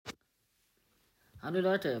Hallo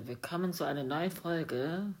Leute, willkommen zu einer neuen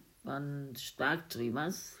Folge von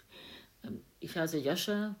SparkDreamers. Ich heiße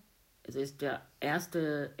Joscha, es ist der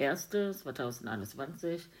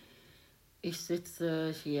 1.1.2021. Ich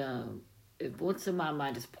sitze hier im Wohnzimmer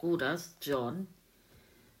meines Bruders John.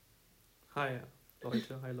 Hi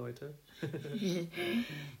Leute.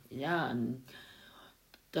 Ja,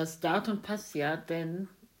 das Datum passt ja, denn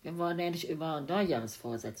wir wollen endlich über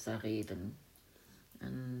Neujahrsvorsätze reden.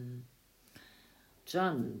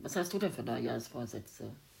 John, was hast du denn für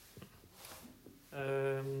Neujahrsvorsätze?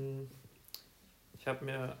 Ich habe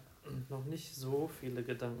mir noch nicht so viele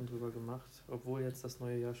Gedanken drüber gemacht, obwohl jetzt das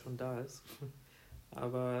neue Jahr schon da ist.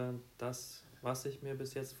 Aber das, was ich mir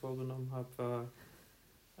bis jetzt vorgenommen habe, war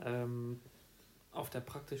auf der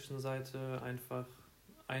praktischen Seite einfach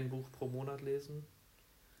ein Buch pro Monat lesen.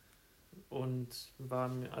 Und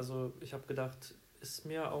ich habe gedacht, ist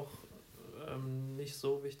mir auch nicht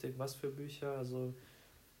so wichtig, was für Bücher. Also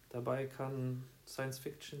dabei kann Science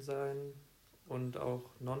Fiction sein und auch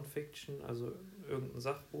Non-Fiction, also irgendein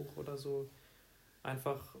Sachbuch oder so.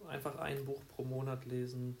 Einfach ein Buch pro Monat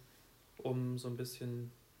lesen, um so ein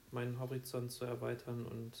bisschen meinen Horizont zu erweitern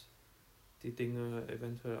und die Dinge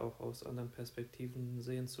eventuell auch aus anderen Perspektiven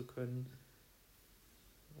sehen zu können.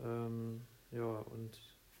 Und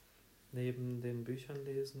neben den Büchern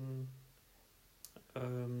lesen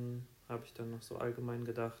habe ich dann noch so allgemein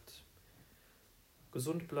gedacht,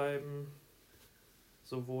 gesund bleiben,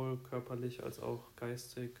 sowohl körperlich als auch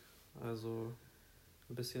geistig, also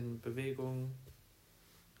ein bisschen Bewegung,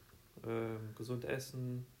 gesund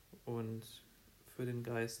essen und für den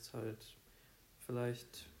Geist halt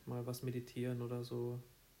vielleicht mal was meditieren oder so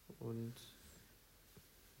und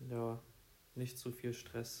ja, nicht zu viel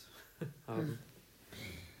Stress haben.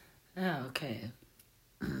 Ja, okay.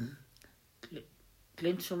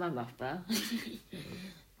 Klingt schon mal machbar.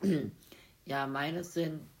 Ja, meine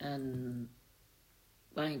sind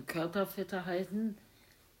meinen Körper fitter halten,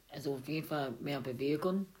 also auf jeden Fall mehr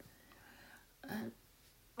Bewegung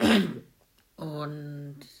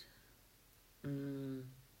und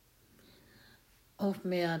auch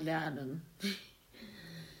mehr lernen.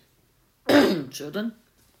 Entschuldigung.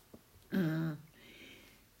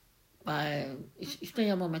 Weil ich bin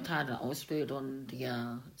ja momentan in der Ausbildung, die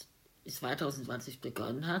ja 2020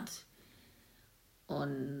 begonnen hat.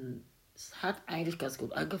 Und es hat eigentlich ganz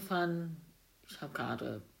gut angefangen. Ich habe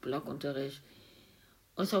gerade Blockunterricht.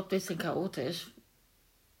 Und es ist auch ein bisschen chaotisch,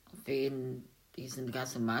 wegen diesen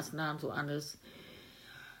ganzen Maßnahmen, so alles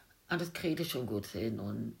kriege ich schon gut hin.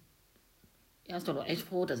 Und ja, ich bin doch echt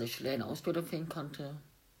froh, dass ich schnell eine Ausbildung finden konnte.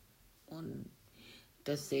 Und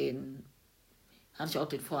deswegen hatte ich auch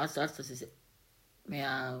den Vorsatz, dass ich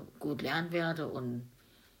mehr gut lernen werde und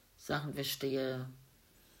Sachen verstehe.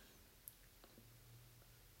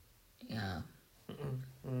 Ja.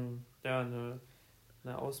 Ja, eine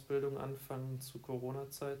Ausbildung anfangen zu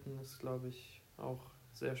Corona-Zeiten ist, glaube ich, auch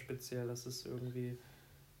sehr speziell. Das ist irgendwie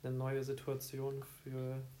eine neue Situation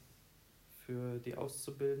für die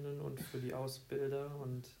Auszubildenden und für die Ausbilder.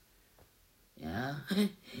 Und Ja.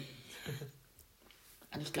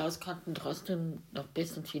 Und ich glaube, es konnten trotzdem noch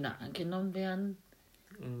bis in China angenommen werden.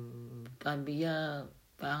 Bei mir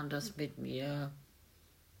waren das mit mir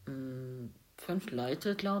 5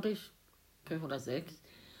 Leute, glaube ich. 5 oder 6.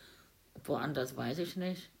 Woanders weiß ich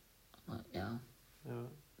nicht. Aber ja.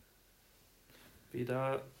 Wie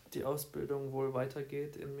da die Ausbildung wohl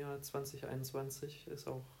weitergeht im Jahr 2021, ist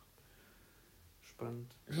auch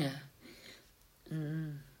spannend. Ja.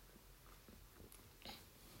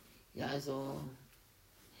 Ja, also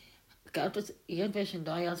gab es irgendwelche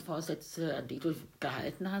Neujahrsvorsätze, an die du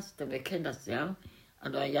gehalten hast? Denn wir kennen das ja.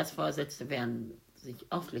 Neujahrsvorsätze werden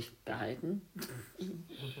sich auch nicht gehalten.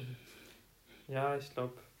 Ja, ich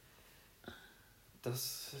glaube,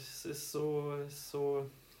 das ist so,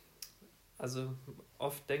 also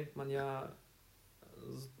oft denkt man ja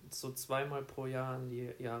so 2-mal pro Jahr an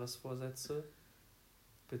die Jahresvorsätze,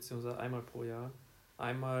 beziehungsweise einmal pro Jahr.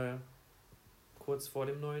 Einmal kurz vor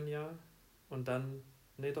dem neuen Jahr und dann,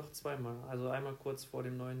 nee, doch 2-mal. Also einmal kurz vor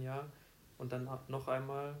dem neuen Jahr und dann noch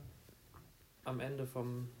einmal am Ende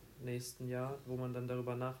vom nächsten Jahr, wo man dann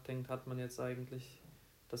darüber nachdenkt, hat man jetzt eigentlich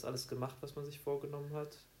das alles gemacht, was man sich vorgenommen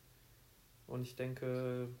hat. Und ich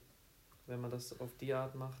denke, wenn man das auf die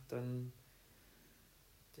Art macht, dann,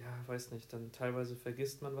 ja, weiß nicht, dann teilweise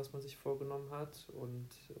vergisst man, was man sich vorgenommen hat und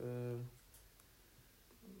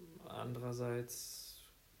andererseits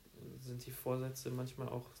sind die Vorsätze manchmal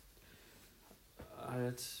auch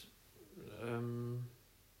halt,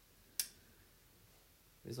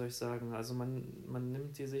 wie soll ich sagen, also man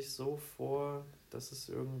nimmt die sich so vor, dass es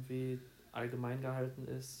irgendwie allgemein gehalten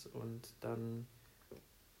ist und dann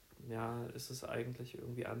ja, ist es eigentlich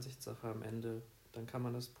irgendwie Ansichtssache am Ende. Dann kann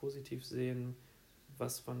man das positiv sehen,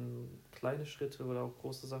 was von kleine Schritte oder auch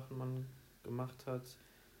große Sachen man gemacht hat.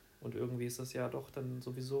 Und irgendwie ist das Jahr doch dann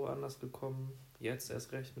sowieso anders gekommen. Jetzt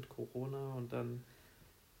erst recht mit Corona und dann,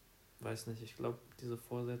 weiß nicht, ich glaube, diese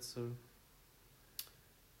Vorsätze,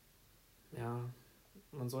 ja,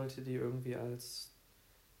 man sollte die irgendwie als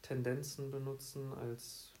Tendenzen benutzen,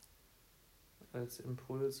 als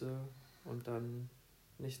Impulse und dann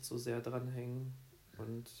nicht so sehr dranhängen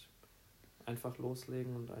und einfach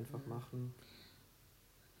loslegen und einfach machen.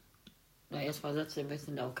 Na, Vorsätze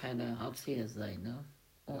müssen auch keine Hauptziele sein, ne?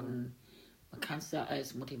 Und man kann es ja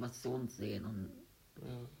als Motivation sehen und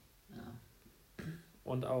ja.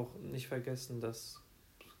 Und auch nicht vergessen, das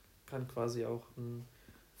kann quasi auch ein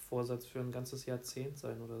Vorsatz für ein ganzes Jahrzehnt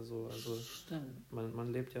sein oder so. Also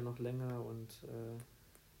man lebt ja noch länger und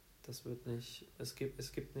das wird nicht, es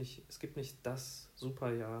gibt nicht das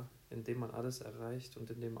Superjahr, in dem man alles erreicht und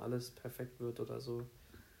in dem alles perfekt wird oder so.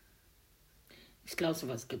 Ich glaube,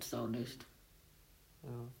 sowas gibt es auch nicht.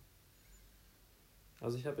 Ja.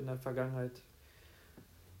 Also ich habe in der Vergangenheit,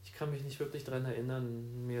 ich kann mich nicht wirklich daran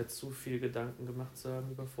erinnern, mir zu viel Gedanken gemacht zu haben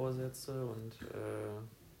über Vorsätze und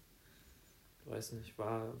weiß nicht,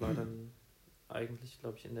 war dann eigentlich,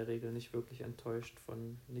 glaube ich, in der Regel nicht wirklich enttäuscht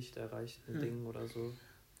von nicht erreichten Dingen oder so.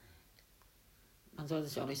 Man soll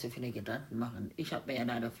sich auch nicht so viele Gedanken machen. Ich habe mir ja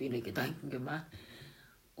leider viele Gedanken gemacht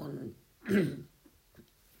und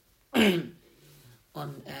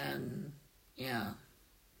ja.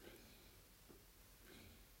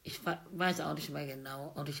 Ich weiß auch nicht mehr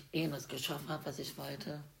genau, ob ich das geschafft habe, was ich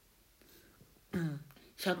wollte.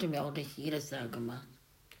 Ich hatte mir auch nicht jedes Jahr gemacht.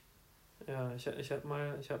 Ja, ich hab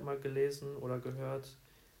mal gelesen oder gehört,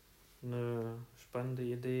 eine spannende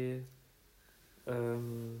Idee,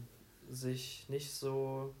 sich nicht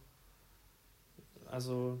so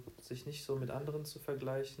mit anderen zu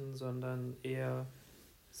vergleichen, sondern eher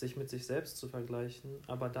sich mit sich selbst zu vergleichen,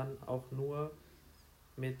 aber dann auch nur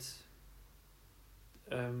mit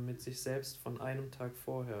sich selbst von einem Tag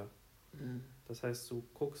vorher. Das heißt, du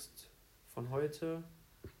guckst von heute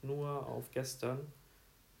nur auf gestern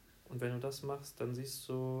und wenn du das machst, dann siehst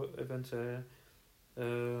du eventuell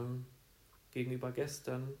gegenüber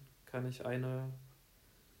gestern kann ich eine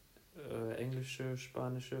englische,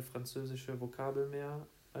 spanische, französische Vokabel mehr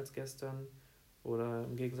als gestern oder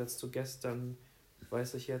im Gegensatz zu gestern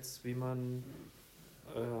weiß ich jetzt, wie man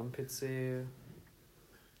am PC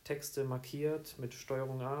Texte markiert mit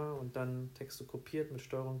Steuerung A und dann Texte kopiert mit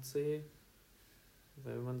Steuerung C.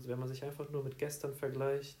 Wenn man sich einfach nur mit gestern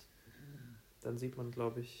vergleicht, dann sieht man,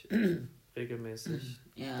 glaube ich, regelmäßig,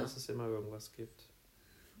 dass es immer irgendwas gibt.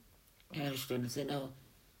 Ja, das stimmt.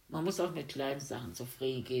 Man muss auch mit kleinen Sachen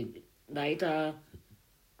zufrieden gehen. Leider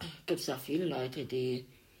gibt es ja viele Leute, die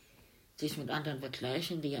sich mit anderen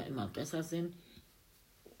vergleichen, die ja immer besser sind.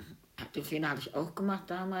 Den Fehler habe ich auch gemacht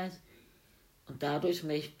damals. Und dadurch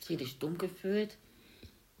mich ziemlich dumm gefühlt.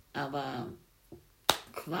 Aber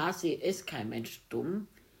quasi ist kein Mensch dumm,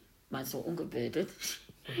 mal so ungebildet.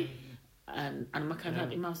 Man kann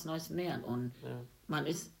halt immer aufs Neues lernen. Und man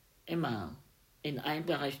ist immer in einem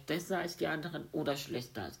Bereich besser als die anderen oder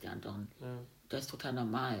schlechter als die anderen. Ja. Das ist total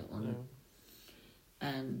normal. Und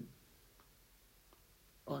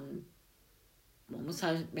man muss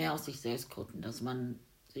halt mehr aus sich selbst gucken, dass man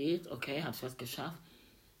sieht, okay, habe ich was geschafft,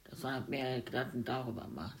 dass man halt mehr Gedanken darüber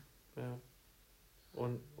macht. Ja.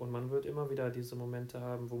 Und man wird immer wieder diese Momente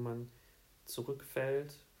haben, wo man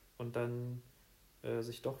zurückfällt und dann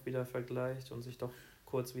sich doch wieder vergleicht und sich doch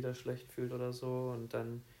kurz wieder schlecht fühlt oder so und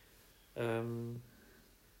dann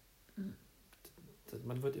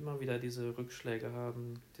man wird immer wieder diese Rückschläge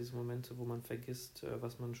haben, diese Momente, wo man vergisst,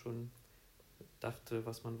 was man schon dachte,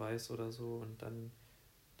 was man weiß oder so und dann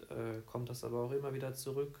kommt das aber auch immer wieder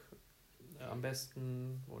zurück. Am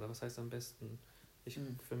besten, oder was heißt am besten?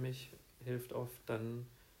 Für mich hilft oft dann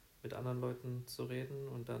mit anderen Leuten zu reden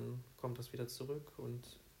und dann kommt das wieder zurück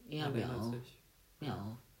und man erinnert sich.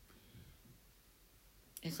 Ja.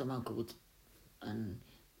 Ist immer gut.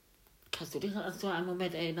 Kannst du dich an so einen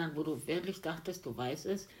Moment erinnern, wo du wirklich dachtest, du weißt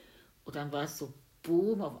es und dann war es so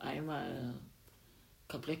boom, auf einmal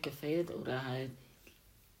komplett gefehlt oder halt,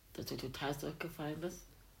 dass du total zurückgefallen bist?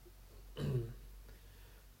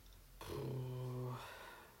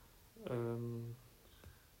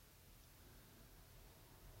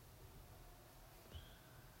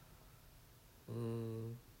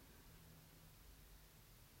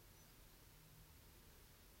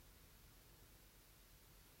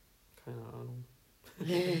 Keine Ahnung.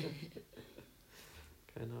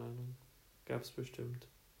 Keine Ahnung. Gab's bestimmt.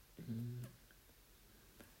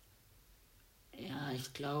 Ja,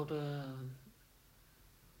 ich glaube,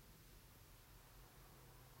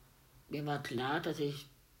 mir war klar, dass ich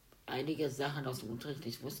einige Sachen aus dem Unterricht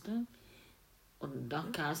nicht wusste. Und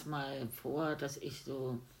dann kam es mal vor, dass ich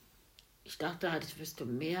dachte halt, ich wüsste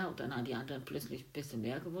mehr und dann haben die anderen plötzlich ein bisschen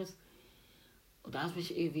mehr gewusst. Und da habe ich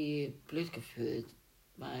mich irgendwie blöd gefühlt,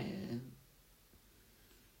 weil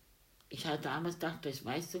ich halt damals dachte, ich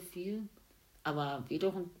weiß so viel, aber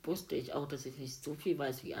wiederum wusste ich auch, dass ich nicht so viel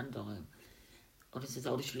weiß wie andere. Und es ist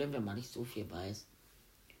auch nicht schlimm, wenn man nicht so viel weiß.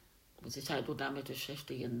 Und sich halt nur damit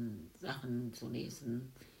beschäftigen, Sachen zu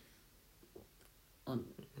lesen und,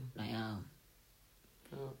 naja,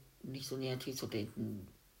 nicht so negativ zu denken.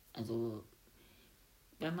 Also,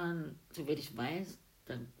 wenn man so wenig weiß,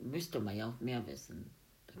 dann müsste man ja auch mehr wissen.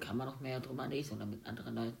 Dann kann man auch mehr drüber lesen oder mit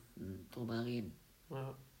anderen Leuten drüber reden.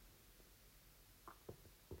 Ja.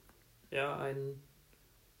 Ja,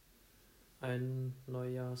 ein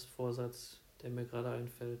Neujahrsvorsatz, der mir gerade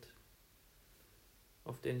einfällt,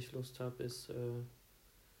 auf den ich Lust habe, ist,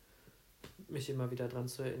 mich immer wieder daran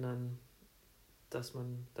zu erinnern, dass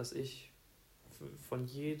ich von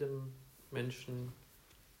jedem Menschen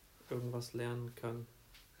irgendwas lernen kann.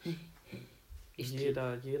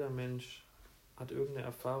 Jeder Mensch hat irgendeine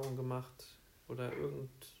Erfahrung gemacht oder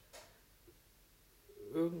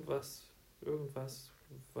irgendwas,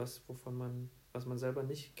 was man selber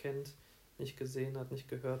nicht kennt, nicht gesehen hat, nicht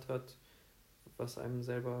gehört hat, was einem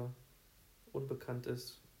selber unbekannt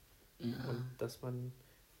ist. Ja. Und dass man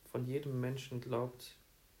von jedem Menschen glaubt,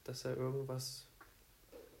 dass er irgendwas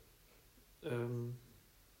einem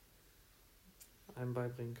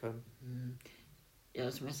beibringen kann. Ja,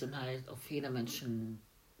 das müssen halt auch viele Menschen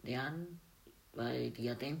lernen, weil die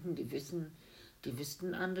ja denken, die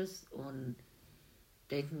wüssten alles und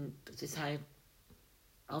denken, das ist halt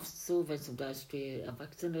oft so, wenn zum Beispiel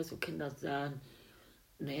Erwachsene, so Kinder sagen,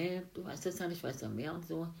 nee, du weißt das ja nicht, ich weiß ja mehr und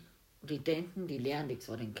so. Und die denken, die lernen nichts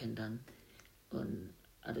von den Kindern. Und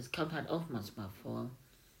das kommt halt auch manchmal vor.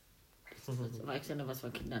 Das Erwachsene, was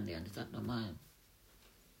von Kindern lernen, das ist halt normal.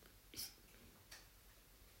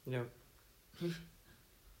 Ja.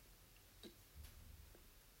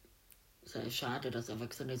 Es ist halt schade, dass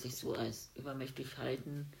Erwachsene sich so als übermächtig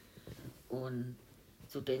halten und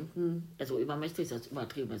so denken, also übermächtig ist das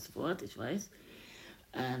übertriebenes Wort, ich weiß,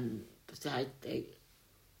 dass sie halt,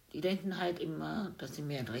 die denken halt immer, dass sie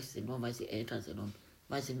mehr Recht sind, nur weil sie älter sind und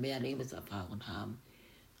weil sie mehr Lebenserfahrung haben.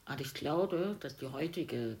 Und ich glaube, dass die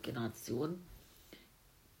heutige Generation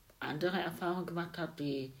andere Erfahrungen gemacht hat,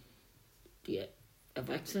 die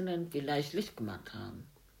Erwachsenen vielleicht nicht gemacht haben.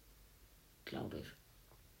 Glaube ich.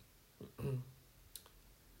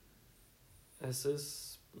 Es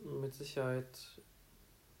ist mit Sicherheit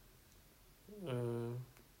eine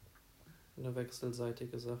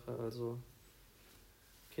wechselseitige Sache. Also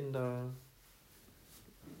Kinder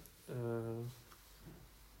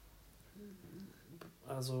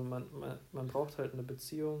also man braucht halt eine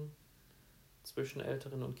Beziehung zwischen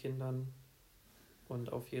Älteren und Kindern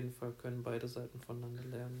und auf jeden Fall können beide Seiten voneinander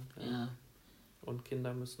lernen. Ja. Und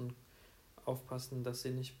Kinder müssen aufpassen, dass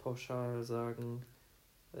sie nicht pauschal sagen,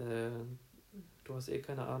 du hast eh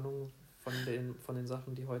keine Ahnung von den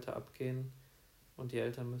Sachen, die heute abgehen. Und die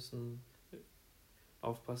Eltern müssen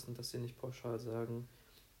aufpassen, dass sie nicht pauschal sagen,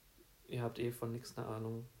 ihr habt eh von nichts eine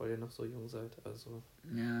Ahnung, weil ihr noch so jung seid. Also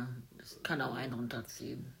Ja, das kann auch einen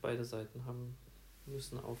runterziehen. beide Seiten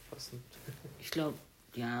müssen aufpassen. Ich glaube,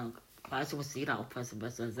 ja, quasi muss jeder aufpassen,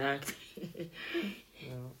 was er sagt.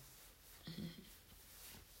 Ja.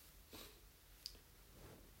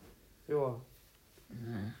 Ja.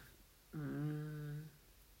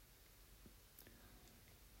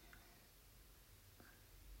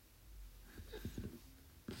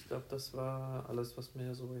 Ich glaube, das war alles, was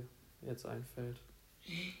mir so jetzt einfällt.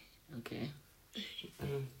 Okay.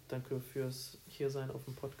 Danke fürs Hiersein auf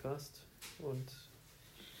dem Podcast und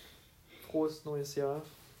frohes neues Jahr.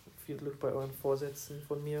 Viel Glück bei euren Vorsätzen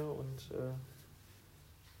von mir und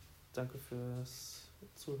danke fürs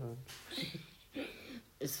Zuhören.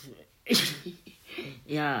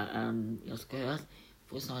 Ja, ihr habt gehört,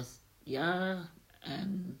 wo es noch ja,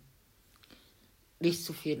 nicht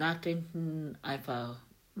zu viel nachdenken, einfach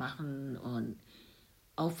machen und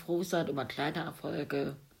auch froh sein über kleine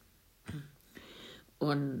Erfolge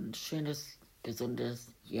und schönes,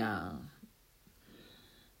 gesundes Jahr.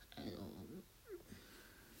 Also,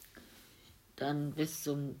 dann bis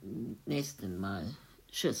zum nächsten Mal.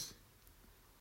 Tschüss.